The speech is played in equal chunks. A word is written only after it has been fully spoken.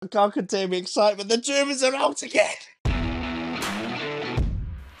can't contain my excitement. The Germans are out again.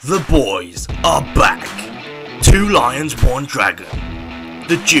 The boys are back. 2 Lions, 1 Dragon.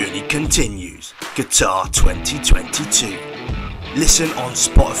 The journey continues. Qatar 2022. Listen on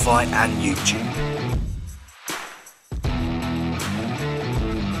Spotify and YouTube.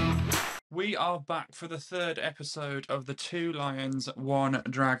 We are back for the 3rd episode of the 2 Lions, 1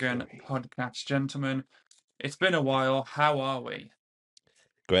 Dragon podcast. Gentlemen, it's been a while. How are we?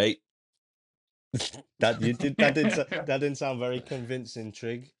 Great. That didn't sound very convincing,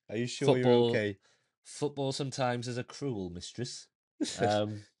 Trig. Are you sure you're okay? Football sometimes is a cruel mistress.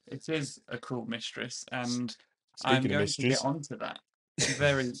 It is a cruel mistress, and Speaking I'm of going mistress. to get onto that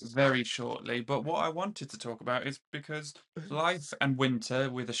very, very shortly. But what I wanted to talk about is because life and winter,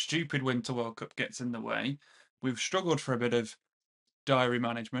 with a stupid Winter World Cup, gets in the way. We've struggled for a bit of diary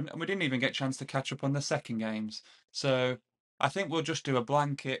management, and we didn't even get a chance to catch up on the second games. So I think we'll just do a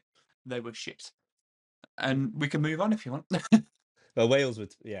blanket. They were shit, and we can move on if you want. Well, Wales were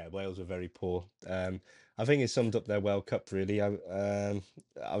very poor. I think it summed up their World Cup really.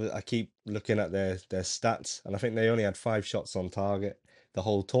 I keep looking at their stats, and I think they only had 5 shots on target the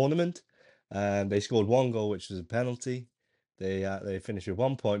whole tournament. They scored 1 goal, which was a penalty. They finished with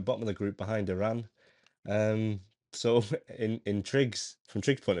 1 point, bottom of the group behind Iran. So from Trig's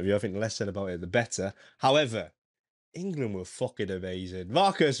point of view, I think the less said about it, the better. However, England were fucking amazing.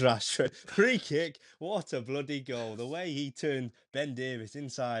 Marcus Rashford, free kick. What a bloody goal. The way he turned Ben Davies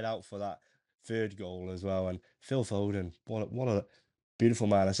inside out for that 3rd goal as well. And Phil Foden, what a beautiful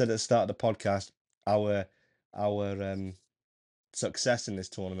man. I said at the start of the podcast, our success in this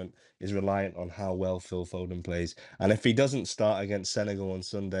tournament is reliant on how well Phil Foden plays. And if he doesn't start against Senegal on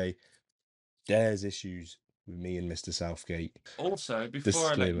Sunday, there's issues with me and Mr. Southgate. Also,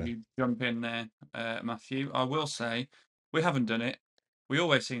 before I let you jump in there, Matthew, I will say we haven't done it. We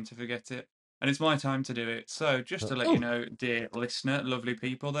always seem to forget it, and it's my time to do it. So, just to let you know, dear listener, lovely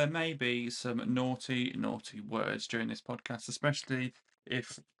people, there may be some naughty, naughty words during this podcast, especially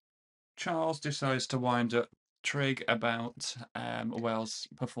if Charles decides to wind up Trig about Wales'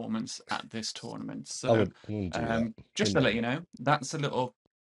 performance at this tournament. So, just to let you know, that's a little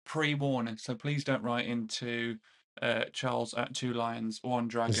pre-warning. So please don't write into Charles at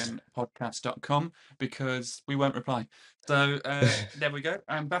 2lions1dragon podcast.com because we won't reply. So there we go.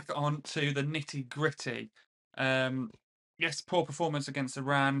 And back on to the nitty gritty. Yes, poor performance against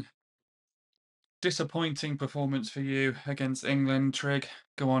Iran. Disappointing performance for you against England, Trig.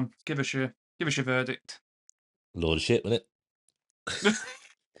 Go on, give us your verdict. Load of shit, wasn't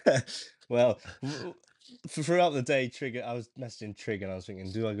it? Well, throughout the day, I was messaging Trig and I was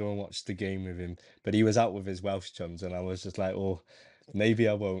thinking, do I go and watch the game with him? But he was out with his Welsh chums, and I was just like, oh, maybe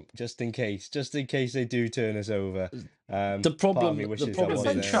I won't, just in case they do turn us over. The problem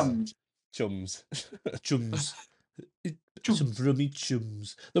chums. Chums. Some rummy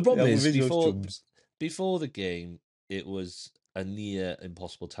chums. The problem is before the game, it was a near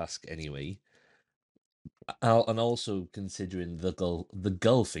impossible task anyway. And also considering the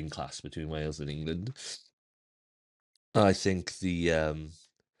golfing class between Wales and England, I think the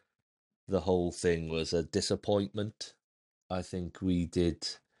whole thing was a disappointment. I think we did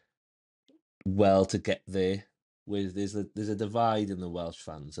well to get there. There's a divide in the Welsh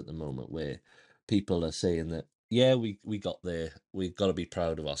fans at the moment where people are saying that, yeah, we got there, we've got to be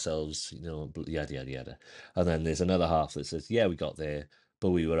proud of ourselves, yada yada yada. And then there's another half that says, yeah, we got there, but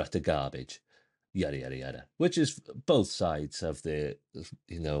we were at the garbage, yada yada yada. Which is both sides have their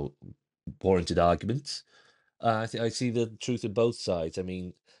warranted arguments. I see the truth in both sides. I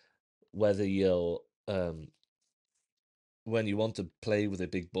mean, whether you're when you want to play with the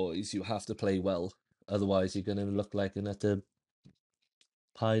big boys, you have to play well. Otherwise, you're going to look like an utter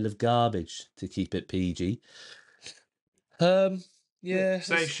pile of garbage, to keep it PG. Yeah.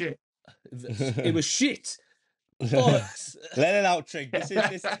 Say shit. It was shit. Let it out, Trig.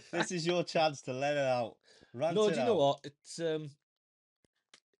 This is your chance to let it out. Rant no, it do you out. know what?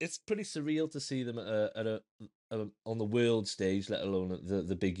 It's pretty surreal to see them on the world stage, let alone at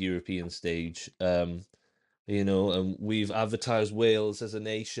the big European stage. And we've advertised Wales as a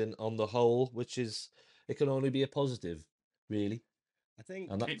nation on the whole, which is, it can only be a positive, really. I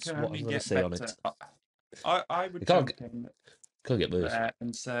think, and that's what I'm going to say on it. I would can't get worse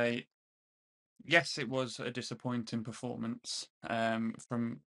and say, yes, it was a disappointing performance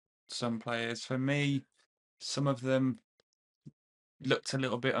from some players. For me, some of them looked a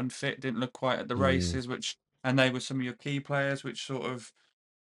little bit unfit, didn't look quite at the races, and they were some of your key players, which sort of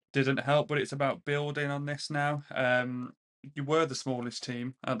didn't help. But it's about building on this now. You were the smallest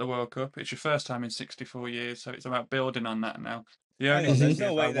team at the World Cup. It's your first time in 64 years, so it's about building on that now. There's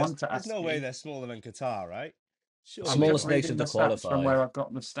no way they're smaller than Qatar, right? Sure. Smallest nation to qualify. From where I've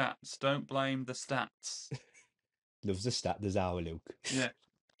got the stats. Don't blame the stats. Loves the stat, there's our Luke. Yeah.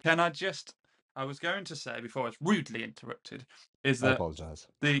 Can I just... I was going to say, before I was rudely interrupted, is that... I apologise.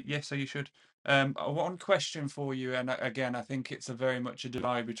 Yes, so you should. One question for you, and again, I think it's very much a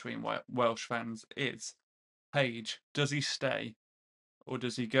divide between Welsh fans, is Page, does he stay or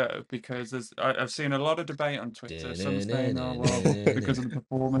does he go? Because I've seen a lot of debate on Twitter. Some saying, "Oh well, because of the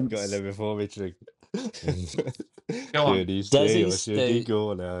performance." Got a little before me, Trig. Go on. Should he stay or should he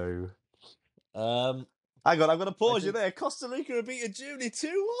go now? Hang on, I'm gonna pause you there. Costa Rica have beaten Germany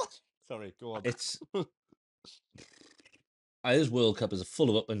 2-1. Sorry, go on. This World Cup is full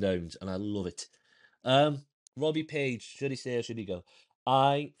of up and downs, and I love it. Robbie Page, should he stay or should he go?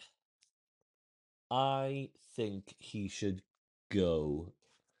 I think he should go,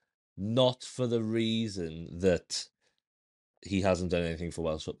 not for the reason that he hasn't done anything for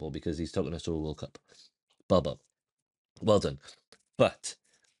Welsh football, because he's taken us to a World Cup. Bubba, well done. But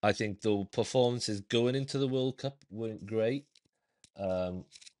I think the performances going into the World Cup weren't great. I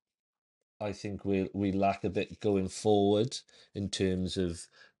think we lack a bit going forward in terms of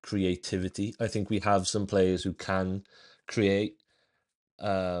creativity. I think we have some players who can create.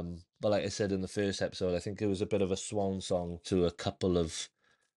 But like I said in the first episode, I think it was a bit of a swan song to a couple of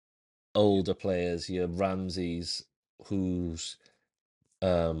older players. Ramsey's, whose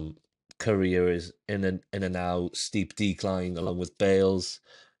career is in a now steep decline, along with Bale's.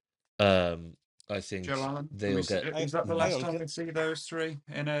 I think Joe Allen. They'll get. Is that the last time we see those three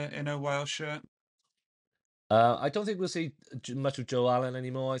in a Wales shirt? I don't think we'll see much of Joe Allen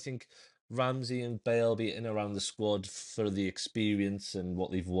anymore. I think Ramsey and Bale will be in around the squad for the experience and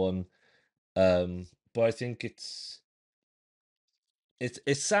what they've won. But I think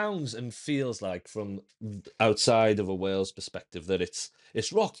it sounds and feels like, from outside of a Wales perspective, that it's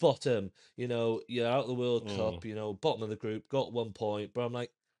rock bottom. You're out of the World Cup. Bottom of the group, got 1 point. But I'm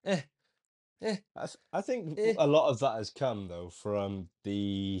like, I think a lot of that has come though from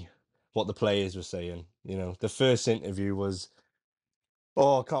what the players were saying. The first interview was,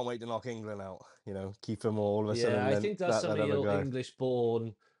 "Oh, I can't wait to knock England out." Keep them all of a sudden. I think that's some of your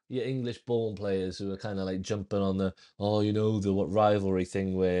English-born players who are kind of like jumping on the rivalry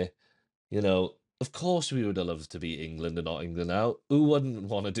thing, where of course we would have loved to beat England and knock England out. Who wouldn't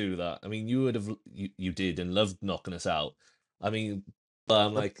want to do that? I mean, you did and loved knocking us out. I mean, but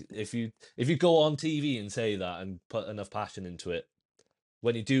I'm like, if you go on TV and say that and put enough passion into it,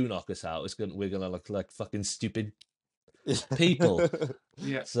 when you do knock us out, we're gonna look like fucking stupid people.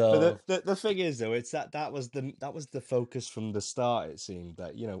 Yeah. So the thing is, though, it's that was the focus from the start. It seemed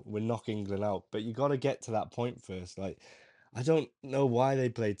that we're knocking England out, but you got to get to that point first. Like, I don't know why they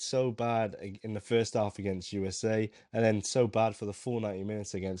played so bad in the first half against USA, and then so bad for the full 90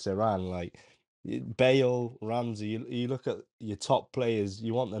 minutes against Iran. Like, Bale, Ramsey, you look at your top players,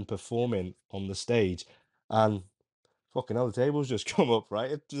 you want them performing on the stage, and fucking hell, the table's just come up, right?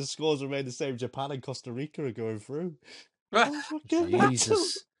 If the scores remain the same, Japan and Costa Rica are going through.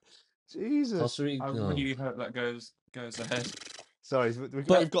 Jesus. Costa Rica. I really hope that goes ahead. Sorry,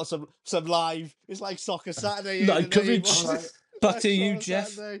 we've got some live. It's like Soccer Saturday. Live coverage. Back to you, Jeff.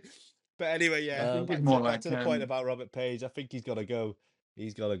 Saturday. But anyway, back to the point about Robert Page. I think he's got to go.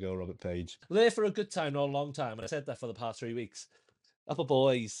 He's got to go, Robert Page. There for a good time, not a long time. And I said that for the past 3 weeks. Upper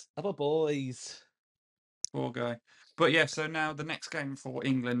boys. Poor guy. But yeah, so now the next game for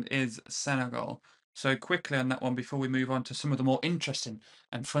England is Senegal. So quickly on that one before we move on to some of the more interesting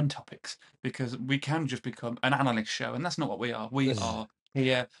and fun topics, because we can just become an analyst show, and that's not what we are. We are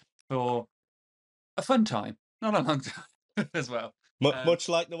here for a fun time, not a long time as well. Much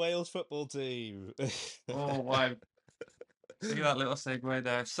like the Wales football team. Oh, wow. See that little segue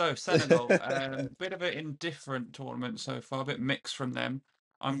there. So Senegal, bit of an indifferent tournament so far, a bit mixed from them.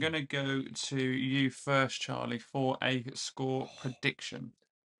 I'm going to go to you first, Charlie, for a score prediction.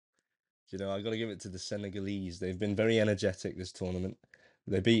 I've got to give it to the Senegalese. They've been very energetic this tournament.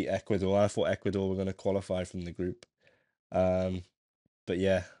 They beat Ecuador. I thought Ecuador were going to qualify from the group. But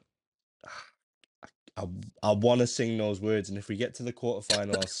yeah, I want to sing those words. And if we get to the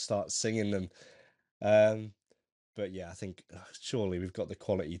quarterfinal, I'll start singing them. But yeah, I think surely we've got the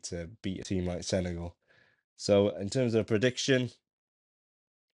quality to beat a team like Senegal. So in terms of prediction,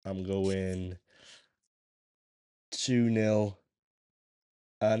 I'm going 2-0.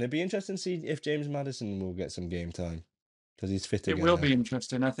 And it'd be interesting to see if James Maddison will get some game time, because he's fit again. It will be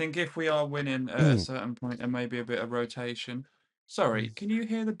interesting. I think if we are winning at a certain point, there may be a bit of rotation. Sorry, can you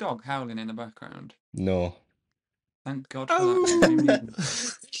hear the dog howling in the background? No. Thank God for that.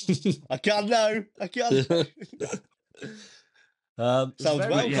 I can't know. Sounds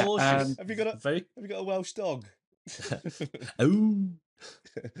very Welsh. cautious. Have you got a Welsh dog? Oh.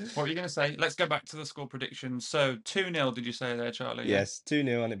 What were you going to say? Let's go back to the score predictions. So 2-0, did you say there, Charlie? Yes, 2-0,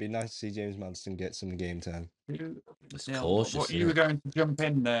 and it'd be nice to see James Maddison get some game time. It's cautious. What you were going to jump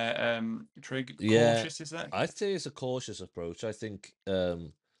in there, Trig? Cautious, is that? I'd say it's a cautious approach. I think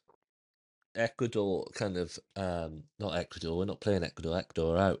Ecuador kind of not Ecuador. We're not playing Ecuador.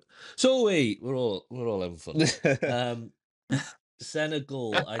 Ecuador are out. So we're all having fun.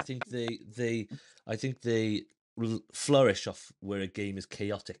 Senegal. I think they flourish off where a game is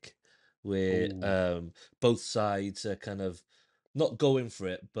chaotic, where both sides are kind of not going for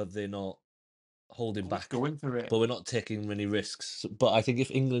it, but they're not holding back. Going for it, but we're not taking many risks. But I think if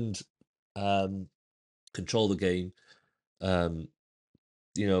England control the game,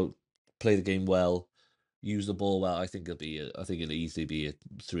 play the game well, use the ball well, I think it'll easily be a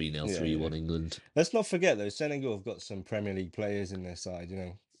 3-0, 3-1 England. Let's not forget though, Senegal have got some Premier League players in their side.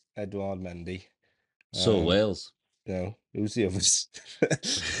 Edouard Mendy. So Wales. Who's the others?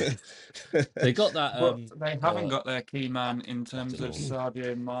 They got that. They haven't got their key man in terms of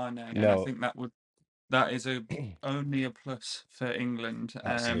Sadio Mane, and I think that is only a plus for England.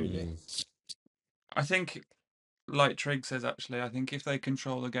 Absolutely. I think, like Trig says, actually, I think if they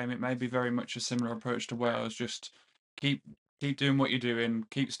control the game, it may be very much a similar approach to Wales. Just keep doing what you're doing,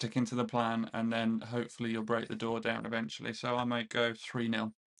 keep sticking to the plan, and then hopefully you'll break the door down eventually. So I might go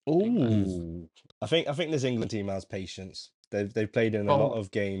 3-0. Ooh, I think this England team has patience. They've played in a lot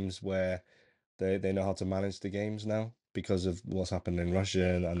of games where they know how to manage the games now because of what's happened in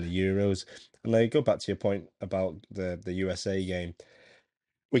Russia and the Euros. And they go back to your point about the USA game.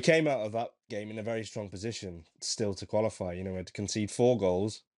 We came out of that game in a very strong position still to qualify. We had to concede 4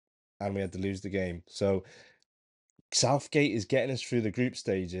 goals and we had to lose the game. So Southgate is getting us through the group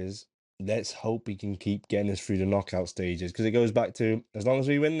stages. Let's hope he can keep getting us through the knockout stages, because it goes back to, as long as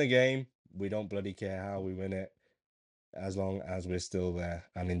we win the game, we don't bloody care how we win it, as long as we're still there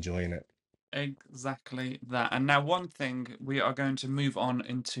and enjoying it. Exactly that. And now one thing, we are going to move on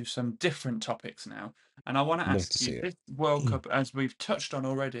into some different topics now. And I want to ask you, this World Cup, as we've touched on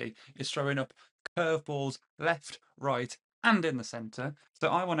already, is throwing up curveballs left, right, and in the centre. So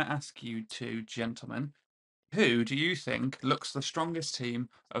I want to ask you two gentlemen, who do you think looks the strongest team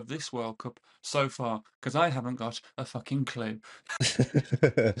of this World Cup so far? Because I haven't got a fucking clue.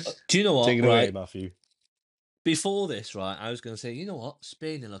 Do you know what? Take it away, Matthew. Before this, right, I was going to say, you know what?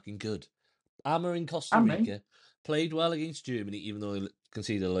 Spain are looking good. Ammer in Costa Rica played well against Germany, even though they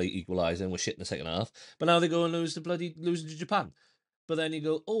conceded a late equaliser and were shit in the second half. But now they go and losing to Japan. But then you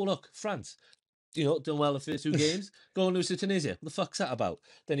go, oh, look, France. Done well the first 2 games. Go and lose to Tunisia. What the fuck's that about?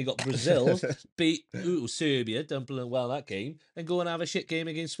 Then you got Brazil beat Serbia, done well that game, and go and have a shit game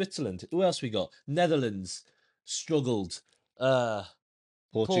against Switzerland. Who else we got? Netherlands struggled.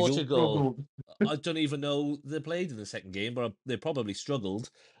 Portugal. I don't even know they played in the second game, but they probably struggled.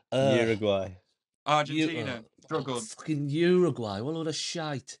 Uruguay. Argentina struggled. Fucking Uruguay. What a load of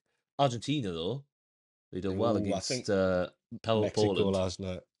shite. Argentina, though. They done well against Poland last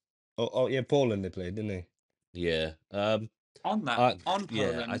night. Oh, yeah, Poland they played, didn't they? Yeah. On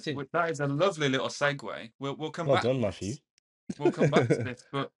Poland, I think that is a lovely little segue. We'll come back. Well done, Matthew. We'll come back to this,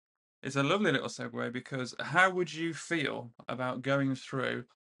 but it's a lovely little segue, because how would you feel about going through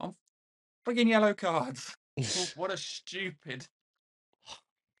on frigging yellow cards? What a stupid.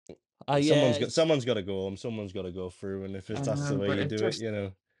 Someone's got to go home. Someone's got to go through, and if that's the way you do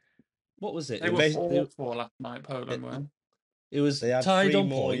it, What was it? They were awful last night. Poland were. It was they had tied 3 on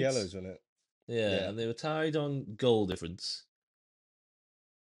more points. Yellows on it. Yeah, and they were tied on goal difference.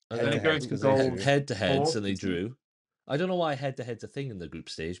 Head to heads, and they drew. I don't know why head to head's a thing in the group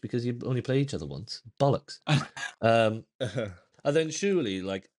stage, because you only play each other once. Bollocks. And then surely,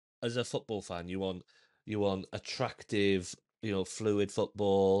 like, as a football fan, you want attractive, fluid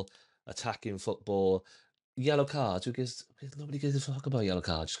football, attacking football. Yellow cards, nobody gives a fuck about yellow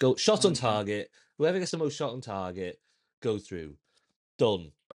cards. Just go shot on target. Whoever gets the most shot on target, go through.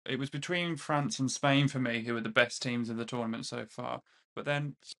 Done. It was between France and Spain for me, who were the best teams of the tournament so far. But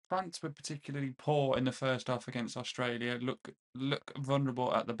then France were particularly poor in the first half against Australia. Look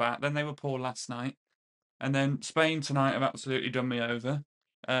vulnerable at the back. Then they were poor last night, and then Spain tonight have absolutely done me over.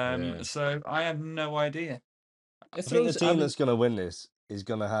 So I have no idea. I think the team that's going to win this is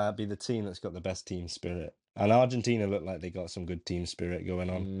going to be the team that's got the best team spirit. And Argentina look like they got some good team spirit going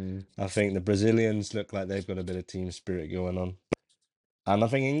on. I think the Brazilians look like they've got a bit of team spirit going on. And I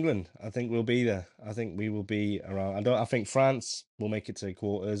think England, we'll be there. I think we will be around. I think France will make it to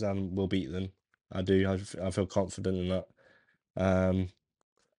quarters and we'll beat them. I do. I feel confident in that.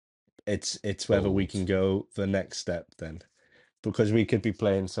 It's whether we can go the next step then. because we could be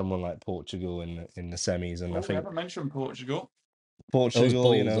playing someone like Portugal in the semis, and I we think haven't mentioned Portugal.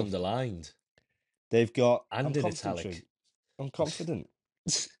 Portugal, you know, underlined. They've got. And I'm in confident. italic. I'm confident.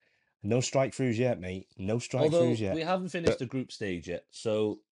 No strike throughs yet, mate. No strike Although throughs yet. we haven't finished the group stage yet,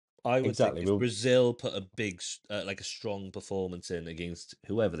 so I would Exactly, think if Brazil put a big, like a strong performance in against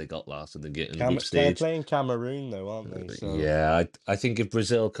whoever they got last and then get in the group They're stage. playing Cameroon though, aren't they? So... Yeah, I think if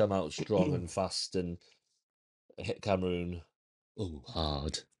Brazil come out strong and fast and hit Cameroon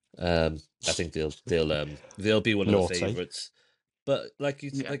hard, I think they'll be one of the favourites. But like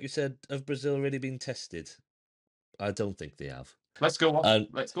you said, have Brazil really been tested? I don't think they have. Let's go left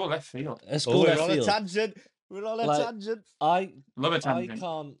field. Let's go left field. We're on a tangent. I love a tangent. I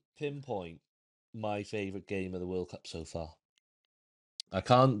can't pinpoint my favourite game of the World Cup so far. I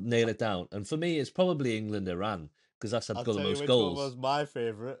can't nail it down. And for me, it's probably England-Iran, because that's had the most goals. Which one was my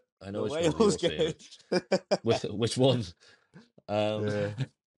favourite? I know which one was your favourite. Which one?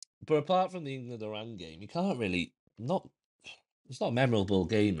 But apart from the England-Iran game, you can't really... It's not a memorable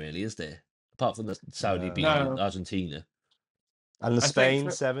game, really, is there? Apart from the Saudi beating Argentina. And the Spain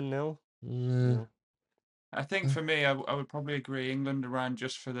 7-0. Yeah. I think for me, I would probably agree England-Iran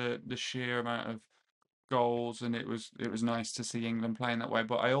just for the sheer amount of goals, and it was nice to see England playing that way.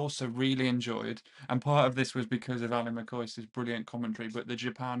 But I also really enjoyed, and part of this was because of Alan McCoist's brilliant commentary, but the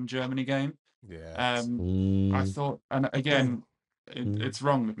Japan-Germany game. Yeah. I thought, and again, it's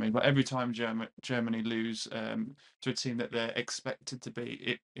wrong with me, but every time Germany lose to a team that they're expected to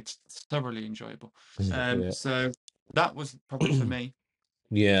be, it's thoroughly enjoyable. So that was probably for me.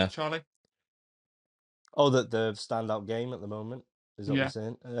 Yeah. Charlie? Oh, the standout game at the moment is what you're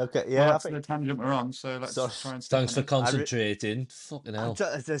saying. Okay, yeah. Well, that's the tangent we're on, so let's try and. Thanks for concentrating. Fucking hell.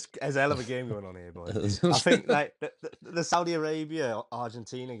 There's a hell of a game going on here, boys. I think like the Saudi Arabia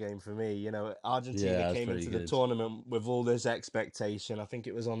Argentina game for me. You know, Argentina came into the tournament with all this expectation. I think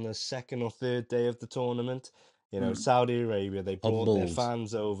it was on the second or third day of the tournament. You know, Saudi Arabia, they brought their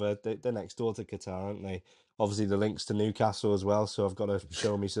fans over. They're next door to Qatar, aren't they? Obviously, the links to Newcastle as well, so I've got to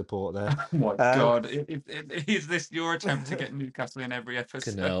show me support there. Oh my God. Is this your attempt to get Newcastle in every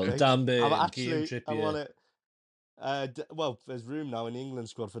episode? Dan Burn, I want it. Well, there's room now in the England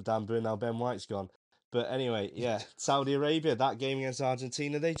squad for Dan Burn, now Ben White's gone. But anyway, yeah, Saudi Arabia, that game against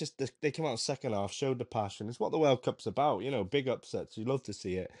Argentina, they come out second half, showed the passion. It's what the World Cup's about, you know, big upsets. You love to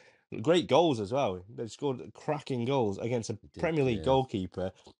see it. Great goals as well. They scored cracking goals against a Premier League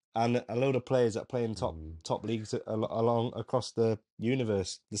goalkeeper and a load of players that play in top leagues along across the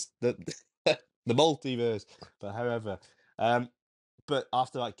universe, the multiverse. But however, but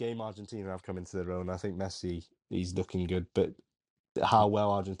after that game, Argentina have come into their own. I think Messi, he's looking good, but how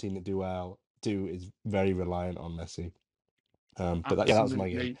well Argentina do is very reliant on Messi. But that was my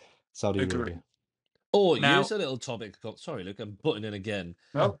game. Saudi Arabia. Oh, here's a little topic. Sorry, look, I'm putting in again.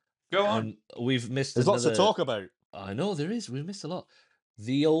 No, go on. We've missed. There's lots to talk about. I know there is. We've missed a lot.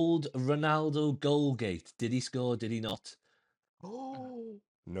 The old Ronaldo goalgate. Did he score? Did he not? Oh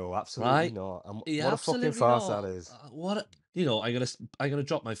no, absolutely not. What a fucking farce that is. I'm gonna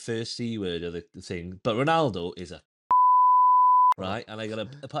drop my first C word of the thing, but Ronaldo is a right, and I gotta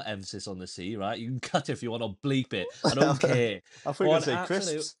put emphasis on the C. Right, you can cut it if you want to bleep it. I don't care. I thought you were say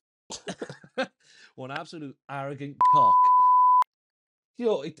crisps. One absolute arrogant cock.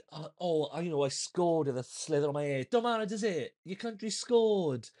 I scored with a slither on my head. Don't matter, does it? Your country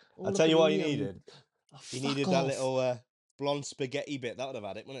scored. I'll tell you what you needed. You needed that little blonde spaghetti bit. That would have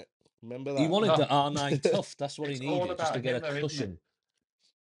had it, wouldn't it? Remember that? He wanted the R9 Tuft. That's what he needed, just to get a cushion.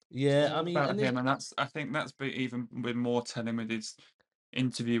 Yeah, I mean, I think that's even with more telling with his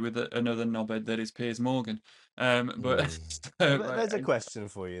interview with another knobhead that is Piers Morgan. But there's a question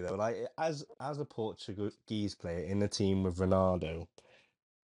for you though. Like, as a Portuguese player in the team with Ronaldo,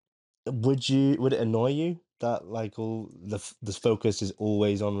 would it annoy you that like all the focus is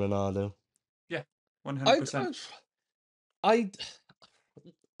always on Ronaldo? Yeah, 100%. I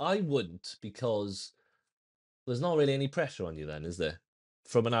wouldn't, because there's not really any pressure on you then, is there?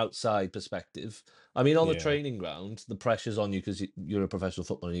 From an outside perspective. I mean, on the training ground, the pressure's on you because you're a professional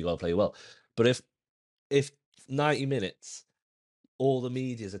footballer and you got to play well. But if 90 minutes, all the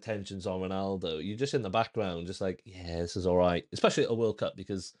media's attention's on Ronaldo, you're just in the background, just like, yeah, this is all right. Especially at a World Cup,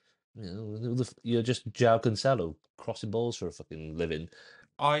 because you're just João Cancelo crossing balls for a fucking living.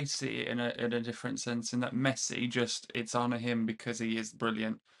 I see it in a different sense, in that Messi it's on him because he is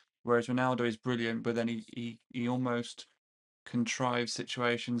brilliant, whereas Ronaldo is brilliant, but then he almost contrives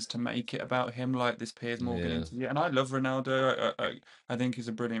situations to make it about him, like this Piers Morgan interview. And I love Ronaldo. I think he's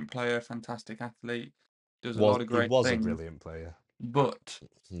a brilliant player, fantastic athlete, does a lot of great things. He was a brilliant player, but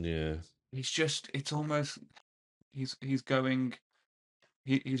yeah, it's almost he's going.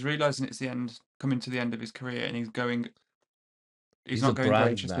 He's realizing it's the end, coming to the end of his career, and he's going. He's not a going brand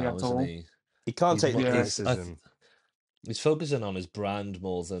graciously now, at isn't all. he? He can't take the Yeah. criticism. He's focusing on his brand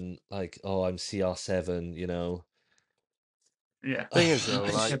more than like, oh, I'm CR7, you know. Yeah. Thing is, though,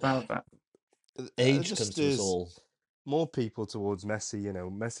 Think like about that. age just comes to us is all. more people towards Messi. You know,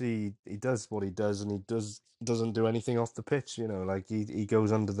 Messi, he does what he does, and he doesn't do anything off the pitch. You know, like he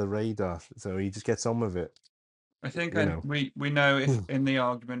goes under the radar, so he just gets on with it. I think You know. we know if in the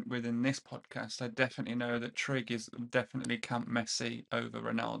argument within this podcast, I definitely know that Trig is definitely Camp Messi over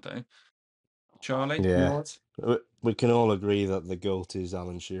Ronaldo. Charlie, Yeah. yours? We can all agree that the GOAT is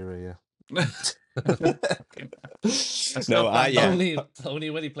Alan Shearer. Yeah. No, only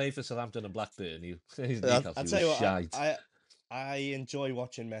when he played for Southampton and Blackburn, I'll tell you what, I enjoy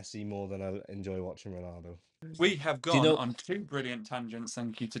watching Messi more than I enjoy watching Ronaldo. We have gone on 2 brilliant tangents,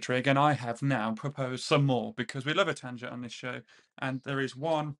 thank you to Trig, and I have now proposed some more because we love a tangent on this show, and there is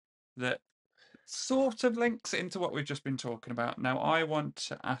one that sort of links into what we've just been talking about. Now, I want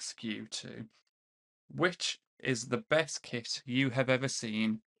to ask you two, which is the best kit you have ever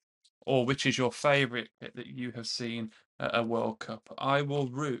seen, or which is your favourite kit that you have seen at a World Cup? I will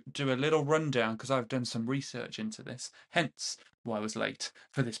do a little rundown because I've done some research into this, hence why I was late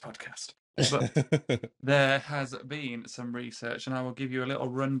for this podcast. But there has been some research, and I will give you a little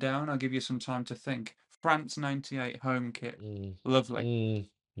rundown. I'll give you some time to think. France '98 home kit, lovely.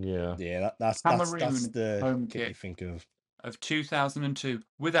 Yeah, that's the home kit you kit think of 2002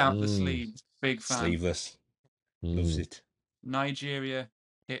 without the sleeves. Big fan. Sleeveless. Loves it. Nigeria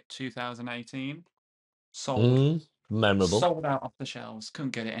kit 2018. Sold. Memorable. Sold out off the shelves.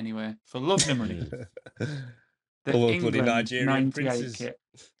 Couldn't get it anywhere for love nor money. The All those England bloody Nigerian 98 princes. kit.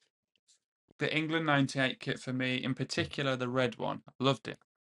 The England 98 kit for me, in particular, the red one. Loved it.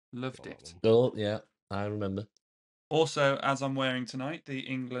 Loved it. Oh, yeah, I remember. Also, as I'm wearing tonight, the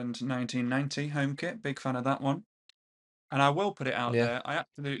England 1990 home kit. Big fan of that one. And I will put it out there. I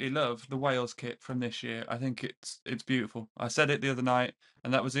absolutely love the Wales kit from this year. I think it's beautiful. I said it the other night,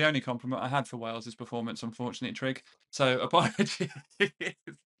 and that was the only compliment I had for Wales's performance, unfortunately, Trig. So apologies.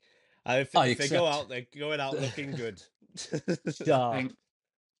 If they go out, they're going out looking good. I think,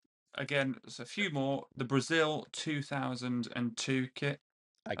 again, there's a few more. The Brazil 2002 kit.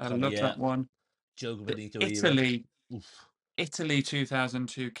 I love that one. Italy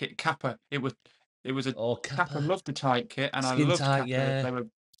 2002 kit. Kappa. It was a Kappa. Loved the tight kit, and I loved Kappa. Yeah.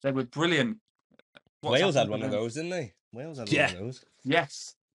 They were brilliant. Wales had one of those, didn't they? Wales had one of those.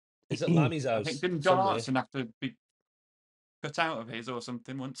 Yes. It's at Mammy's house. I think didn't John Hartson have to be cut out of his or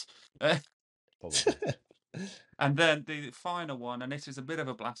something once? And then the final one, and this is a bit of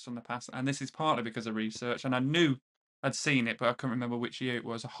a blast from the past, and this is partly because of research, and I knew I'd seen it, but I couldn't remember which year it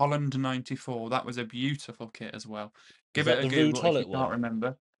was. Holland 94. That was a beautiful kit as well. Give it a Google if you can't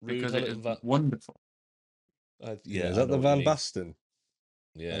remember, because it is wonderful. Is that the Van Basten?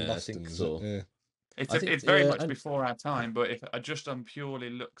 Yeah, I think so. Yeah. It's very much before our time, but if just on purely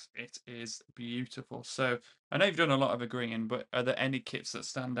looks, it is beautiful. So I know you've done a lot of agreeing, but are there any kits that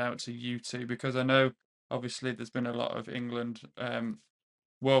stand out to you two? Because I know obviously there's been a lot of England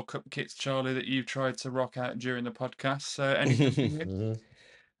World Cup kits, Charlie, that you've tried to rock out during the podcast. So anything for you?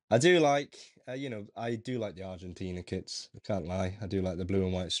 I do like, I do like the Argentina kits. I can't lie. I do like the blue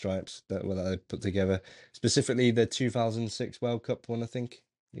and white stripes that they put together. Specifically the 2006 World Cup one, I think.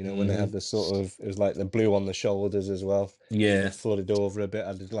 When they had the sort of, it was like the blue on the shoulders as well. Yeah. Flooded over a bit.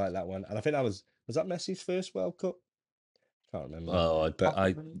 I did like that one. And I think was that Messi's first World Cup? Can't remember. Oh,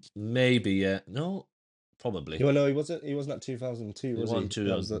 but maybe, yeah. No, probably. No, he wasn't at 2002, was he?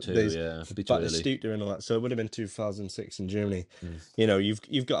 2002, yeah. Batistuta and all that. So it would have been 2006 in Germany.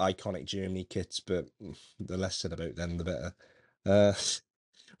 You've got iconic Germany kits, but the less said about them, the better.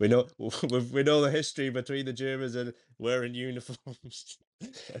 We know the history between the Germans and wearing uniforms.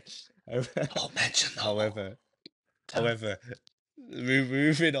 I'll mention that. However,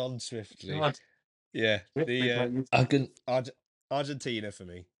 moving on swiftly. God. Yeah, Argentina for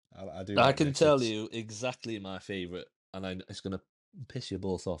me. I can tell you exactly my favourite, and it's going to piss you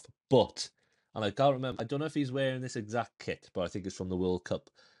both off. But, and I can't remember, I don't know if he's wearing this exact kit, but I think it's from the World Cup.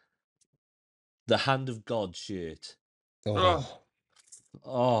 The Hand of God shirt. I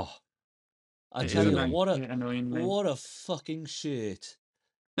tell you, what a fucking shirt.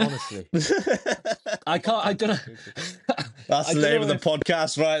 Honestly. I don't know. That's the name of the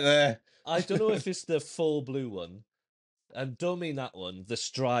podcast right there. I don't know if it's the full blue one. And don't mean that one. The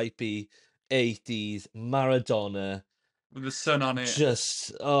stripy 80s Maradona. With the sun on it.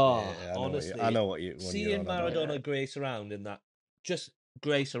 Just, honestly. I know what you seeing Maradona grace around in that, just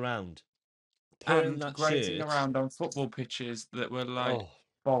grace around. putting and that grazing shirt. around on football pitches that were like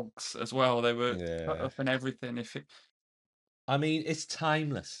bogs as well. They were cut up and everything. I mean, it's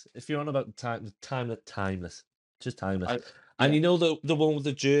timeless. If you're on about timeless, just timeless. And you know the one with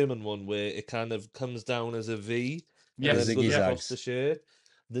the German one where it kind of comes down as a V, yeah, and then goes across Ziggy-zags. the shirt.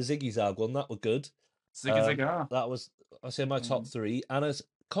 The ziggy-zag one, that was good. Ziggy-zagar. That was, I say, my top three, and it's a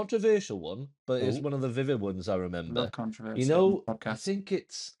controversial one, but it's one of the vivid ones I remember. Love controversy. You know, podcast. I think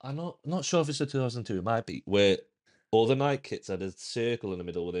it's I'm not sure if it's a 2002. It might be where all the night kits had a circle in the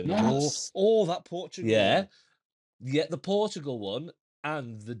middle with their numbers. Oh, that Portugal. Yeah. Yeah, the Portugal one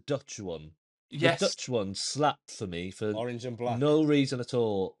and the Dutch one. Yes. The Dutch one slapped for me for orange and black. no reason at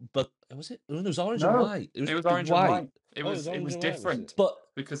all. But was it? It was orange and white. It was orange and white. It was different. Was but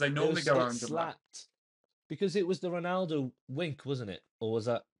because they normally go orange and black. Because it was the Ronaldo wink, wasn't it? Or was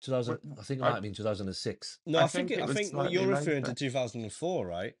that 2000? I think it might have been 2006. No, I think what you're referring to 2004,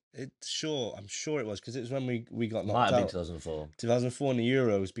 right? I'm sure it was because it was when we got knocked out. Might have been 2004. 2004 in the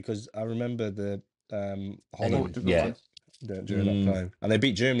Euros because I remember the Holland during that time, and they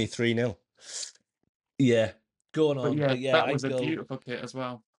beat Germany 3-0. Yeah, going on. But yeah, that was a beautiful kit as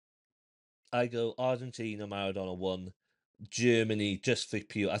well. I go Argentina, Maradona 1, Germany just for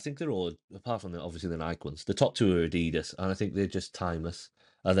pure. I think they're all, apart from obviously the Nike ones, the top two are Adidas, and I think they're just timeless.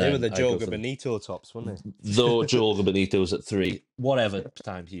 And they were the Joga Benito tops, weren't they? Though Joga Benito's at 3, whatever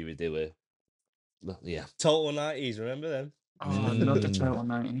time period they were. Yeah, Total 90s, remember them? Oh, I love the Total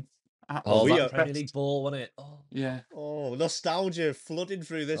 90s. That Premier League ball, wasn't it? Oh. Yeah. Oh, nostalgia flooding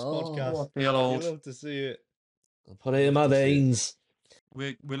through this podcast. I feel old. You love to see it. I'll put it in my veins.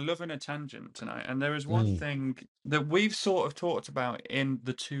 We're loving a tangent tonight, and there is one thing that we've sort of talked about in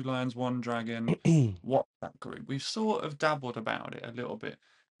the Two Lions One Dragon WhatsApp group. We've sort of dabbled about it a little bit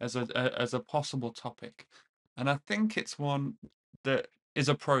as a possible topic, and I think it's one that is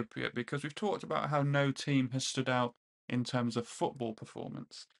appropriate because we've talked about how no team has stood out in terms of football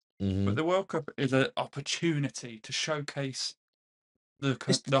performance, but the World Cup is an opportunity to showcase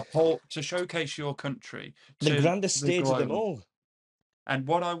to showcase your country, the grandest stage of them all. And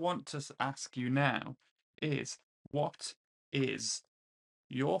what I want to ask you now is, what is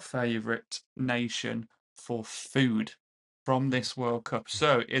your favourite nation for food from this World Cup?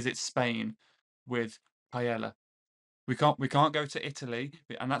 So, is it Spain with paella? We can't go to Italy,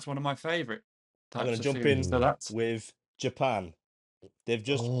 and that's one of my favourite types. I'm going to jump in with Japan. They've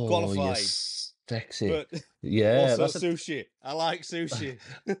just qualified. Yes. Sexy. But yeah, also sushi. I like sushi.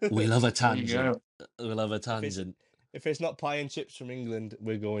 We love a tangent. We love a tangent. If it's not pie and chips from England,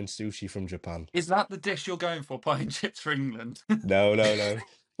 we're going sushi from Japan. Is that the dish you're going for? Pie and chips for England? No.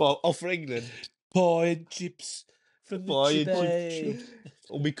 Well, for England. Pie and chips from the Bay.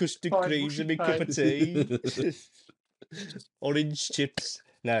 Or me custard creams and me cup of tea. Orange chips.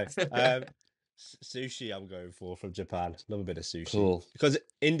 No. Sushi I'm going for from Japan. Love a bit of sushi. Cool. Because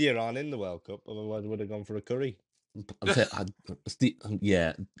India aren't in the World Cup, otherwise I would have gone for a curry.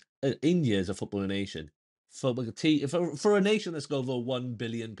 Yeah. India is a football nation. For a nation that's got over 1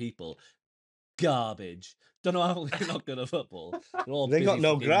 billion people, garbage. Don't know how they're not good at football. They got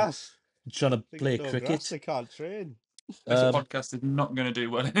no grass. Trying to play cricket. Grass, they can't train. This podcast is not going to do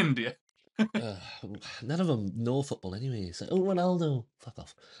well in India. None of them know football anyway. It's like, oh, Ronaldo, fuck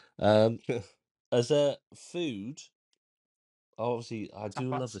off. As a food, obviously, I do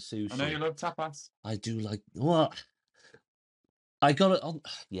love the sushi. I know you love tapas. I do like what. I got it on.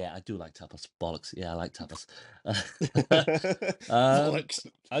 Yeah, I do like tapas. Bollocks. Yeah, I like tapas. Bollocks.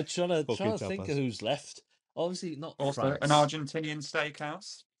 I'm trying to think of who's left. Obviously, not also France. An Argentinian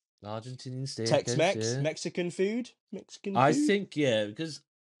steakhouse. Argentinian steakhouse. Tex-Mex, yeah. Mexican food. I think because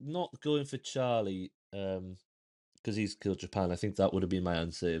not going for Charlie, because he's killed Japan. I think that would have been my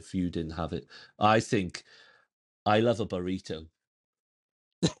answer if you didn't have it. I think I love a burrito.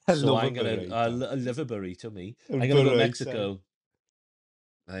 I love a burrito. Me. I'm gonna go Mexico.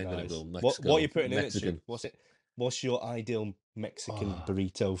 I'm gonna go Mexico. What are you putting in it? What's your ideal Mexican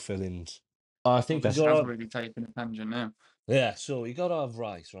burrito fillings? I think that's really taking a tangent now. Yeah, so you gotta have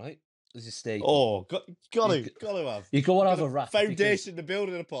rice, right? This is steak. Oh, got to have. You gotta have a wrap. Foundation to build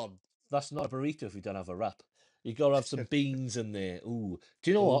it upon. That's not a burrito if you don't have a wrap. You gotta have some beans in there. Ooh,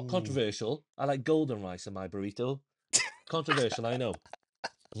 do you know what? Controversial. I like golden rice in my burrito. Controversial, I know.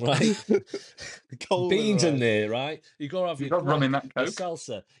 Right, beans in there, right? You gotta have your rum in that Coke. Your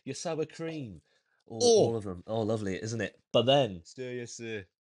salsa, your sour cream, all of them. Oh, lovely, isn't it? But then, sir.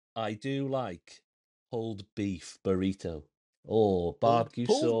 I do like pulled beef burrito. Oh, barbecue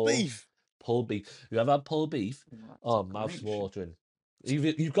sauce. Pulled beef. You ever had pulled beef? Oh, mouth's watering.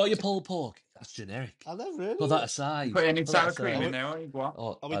 You've got your pulled pork. That's generic. I never really. Put that aside. Put any sour cream in there? What?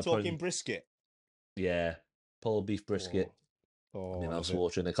 Are we talking brisket? Yeah, pulled beef brisket. Oh, I mean, I I'm love it.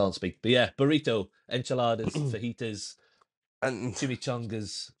 watching. I can't speak, but yeah, burrito, enchiladas, fajitas, And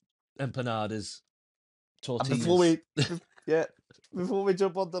chimichangas, empanadas, before tortillas. before we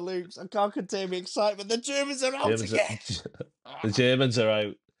jump on the loops, I can't contain my excitement. The Germans are out again. The Germans are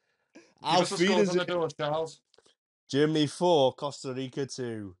out. Give us the scores on the door, Charles. Germany 4, Costa Rica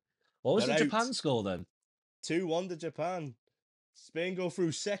 2. What was the Japan score then? 2-1 to Japan. Spain go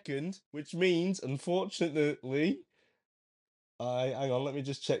through second, which means, unfortunately, hang on, let me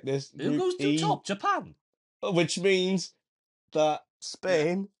just check this. Who goes to top? Japan. Which means that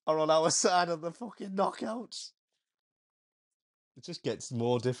Spain are on our side of the fucking knockouts. It just gets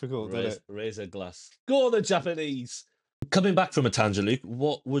more difficult, doesn't it? Raise a glass. Go on the Japanese. Coming back from a tangent, Luke,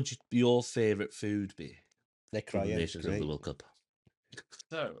 what would your favourite food be? They're crying. Nations of the World Cup.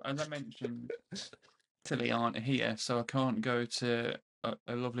 So, as I mentioned, Italy aren't here, so I can't go to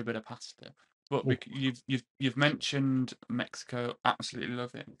a lovely bit of pasta. But you've mentioned Mexico, absolutely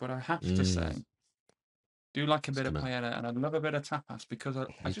love it. But I have to say, do like a bit of paella, and I love a bit of tapas because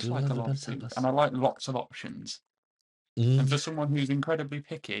I just like a lot of food, and I like lots of options. And for someone who's incredibly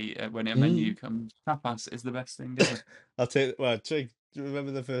picky when a menu comes, tapas is the best thing ever. I'll tell you, well, Trig, do you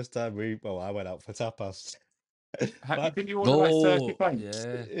remember the first time I went out for tapas? Did you order like 30 plates?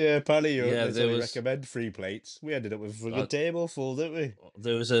 Yeah, apparently they only recommend 3 plates. We ended up with a table full, didn't we?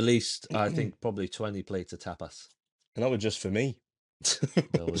 There was at least, I think, probably 20 plates of tapas. And that was just for me.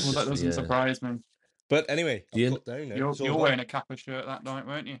 That doesn't surprise me. But anyway, you're wearing a Kappa shirt that night,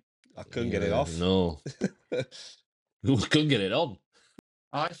 weren't you? I couldn't get it off. No. We couldn't get it on.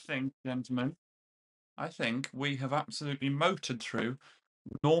 I think, gentlemen, we have absolutely motored through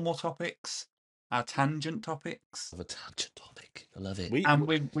normal topics, our tangent topics. A tangent topic. I love it. We've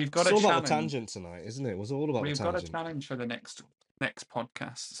got a challenge. It's all about the tangent tonight, isn't it? It was all about the tangent. We've got a challenge for the next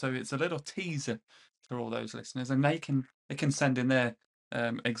podcast. So it's a little teaser for all those listeners, and they can send in their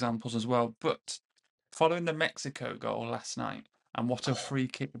examples as well. But following the Mexico goal last night, and what a free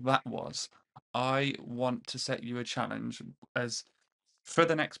kick that was, I want to set you a challenge as for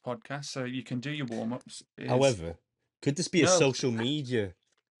the next podcast, so you can do your warm-ups. However, could this be a social media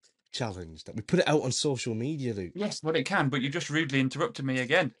challenge that we put it out on social media, Luke? Yes, well, it can, but you just rudely interrupted me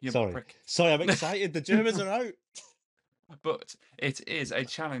again. Sorry, I'm excited. The Germans are out. But it is a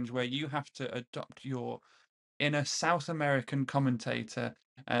challenge where you have to adopt your inner South American commentator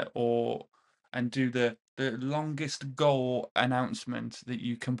and do the longest goal announcement that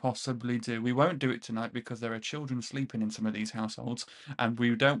you can possibly do. We won't do it tonight because there are children sleeping in some of these households, and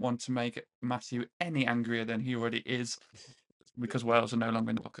we don't want to make Matthew any angrier than he already is because Wales are no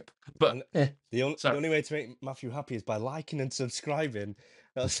longer in the World Cup. But the only way to make Matthew happy is by liking and subscribing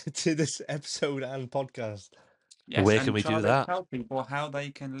to this episode and podcast. Yes, where can we do that? Tell people how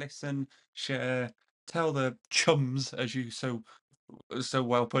they can listen, share, tell the chums, as you so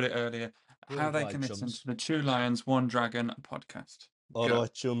well put it earlier, how they can listen to the 2 Lions, 1 Dragon podcast. All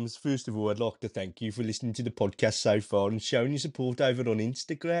right, chums. First of all, I'd like to thank you for listening to the podcast so far and showing your support over on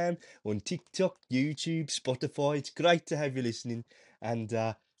Instagram, on TikTok, YouTube, Spotify. It's great to have you listening. And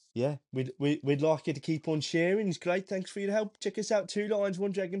we'd like you to keep on sharing. It's great. Thanks for your help. Check us out, 2 Lions,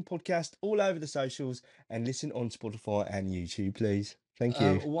 1 Dragon podcast, all over the socials, and listen on Spotify and YouTube, please. Thank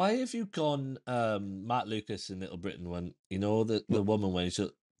you. Why have you gone Matt Lucas in Little Britain when, you know, the woman when he said,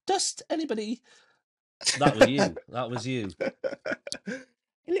 dust anybody? That was you. That was you. A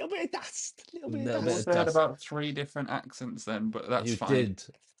little bit of dust. A little bit of dust. I had about 3 different accents then, but that's fine. You did.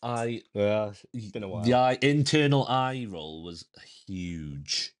 It's been a while. The internal eye roll was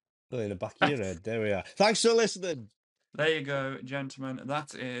huge. In the back of your head. There we are. Thanks for listening. There you go, gentlemen.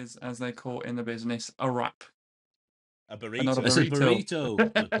 That is, as they call it in the business, a wrap. A burrito. It's a burrito.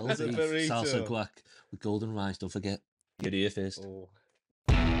 It's a burrito. Salsa guac with golden rice. Don't forget. Your ear first. Oh.